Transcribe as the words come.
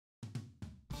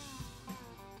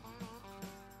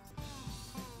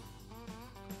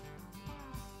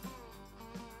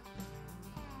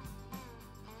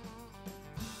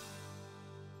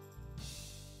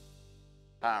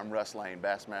Hi, I'm Russ Lane,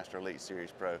 Bassmaster Elite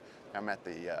Series Pro. I'm at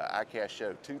the ICAST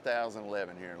Show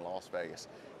 2011 here in Las Vegas,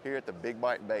 here at the Big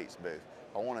Bite Baits booth.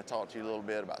 I want to talk to you a little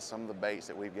bit about some of the baits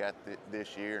that we've got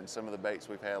this year and some of the baits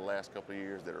we've had the last couple of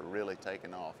years that are really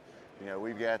taking off. You know,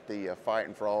 we've got the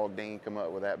Fighting Frog. Dean come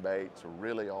up with that bait. It's a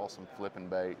really awesome flipping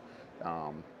bait.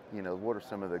 You know, what are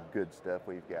some of the good stuff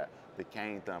we've got? The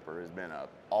Cane Thumper has been an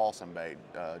awesome bait.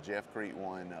 Jeff Crete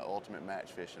won Ultimate Match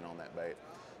Fishing on that bait.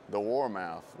 The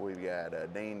Warmouth, we've got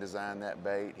Dean designed that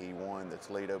bait. He won the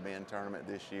Toledo Bend tournament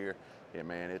this year. Yeah,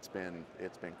 man, it's been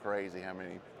crazy how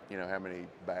many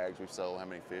bags we've sold, how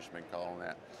many fish have been calling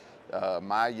that.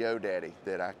 My Yo Daddy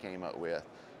that I came up with.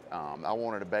 I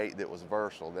wanted a bait that was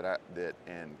versatile,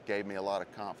 and gave me a lot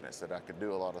of confidence that I could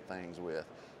do a lot of things with.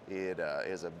 It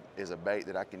is a bait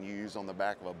that I can use on the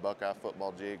back of a Buckeye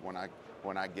football jig when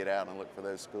I get out and look for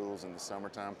those schools in the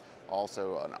summertime.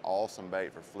 Also an awesome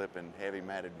bait for flipping heavy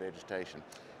matted vegetation.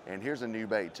 And here's a new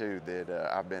bait too that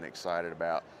I've been excited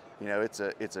about. You know, it's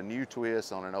a new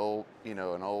twist on an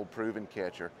old proven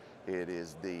catcher. It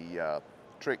is the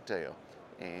trick tail,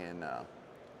 and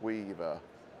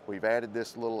we've added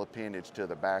this little appendage to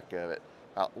the back of it.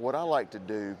 What I like to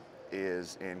do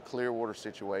is in clear water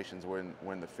situations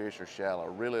when the fish are shallow, I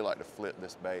really like to flip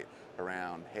this bait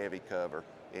around heavy cover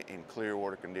in clear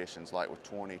water conditions, like with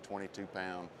 22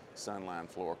 pound sunline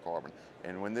fluorocarbon.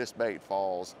 And when this bait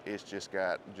falls, it's just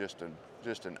got just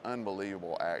an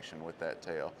unbelievable action with that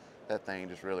tail. That thing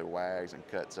just really wags and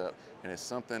cuts up, and it's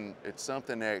something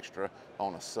extra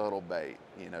on a subtle bait,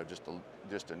 you know,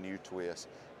 just a new twist.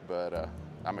 But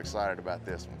I'm excited about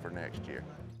this one for next year.